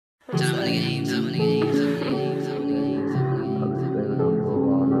Time of the game, time of the game, time of the game, time of the game, time of the game, time of the game. I've been saving up for a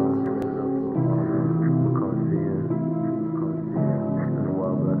while now. We'll come see it. It's been a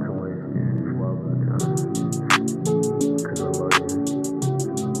while, but I can't wait for you. It's a while, but I can't. Cause I love you.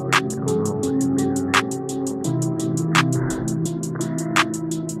 I don't know how much you mean to me.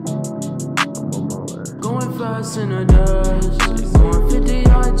 I'm on my way. Going fast in the dash, going 50,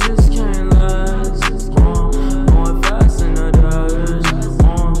 I just can't